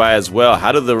intrigued by as well.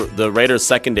 How do the Raiders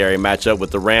secondary match up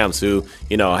with the Rams, who,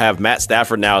 have Matt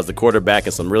Stafford now as the quarterback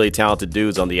and some really talented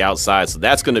dudes on the outside? So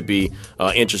that's going to be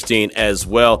interesting as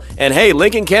well. And, hey,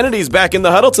 Lincoln Kennedy's back in the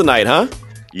huddle tonight, huh?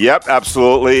 Yep,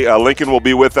 absolutely. Lincoln will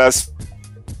be with us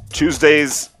Tuesday,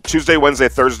 Wednesday,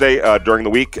 Thursday during the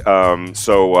week.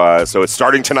 So it's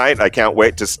starting tonight. I can't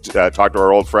wait to talk to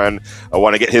our old friend. I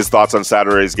want to get his thoughts on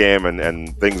Saturday's game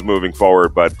and things moving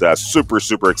forward. But super,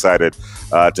 super excited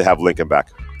to have Lincoln back.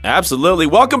 Absolutely.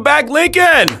 Welcome back,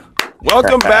 Lincoln.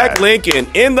 Welcome back, Lincoln.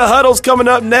 In the Huddle's coming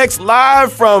up next,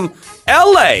 live from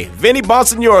L.A. Vinny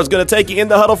Bonsignore is going to take you in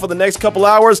the huddle for the next couple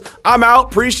hours. I'm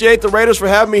out. Appreciate the Raiders for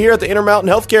having me here at the Intermountain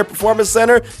Healthcare Performance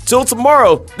Center. Till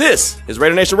tomorrow, this is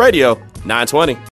Raider Nation Radio 920.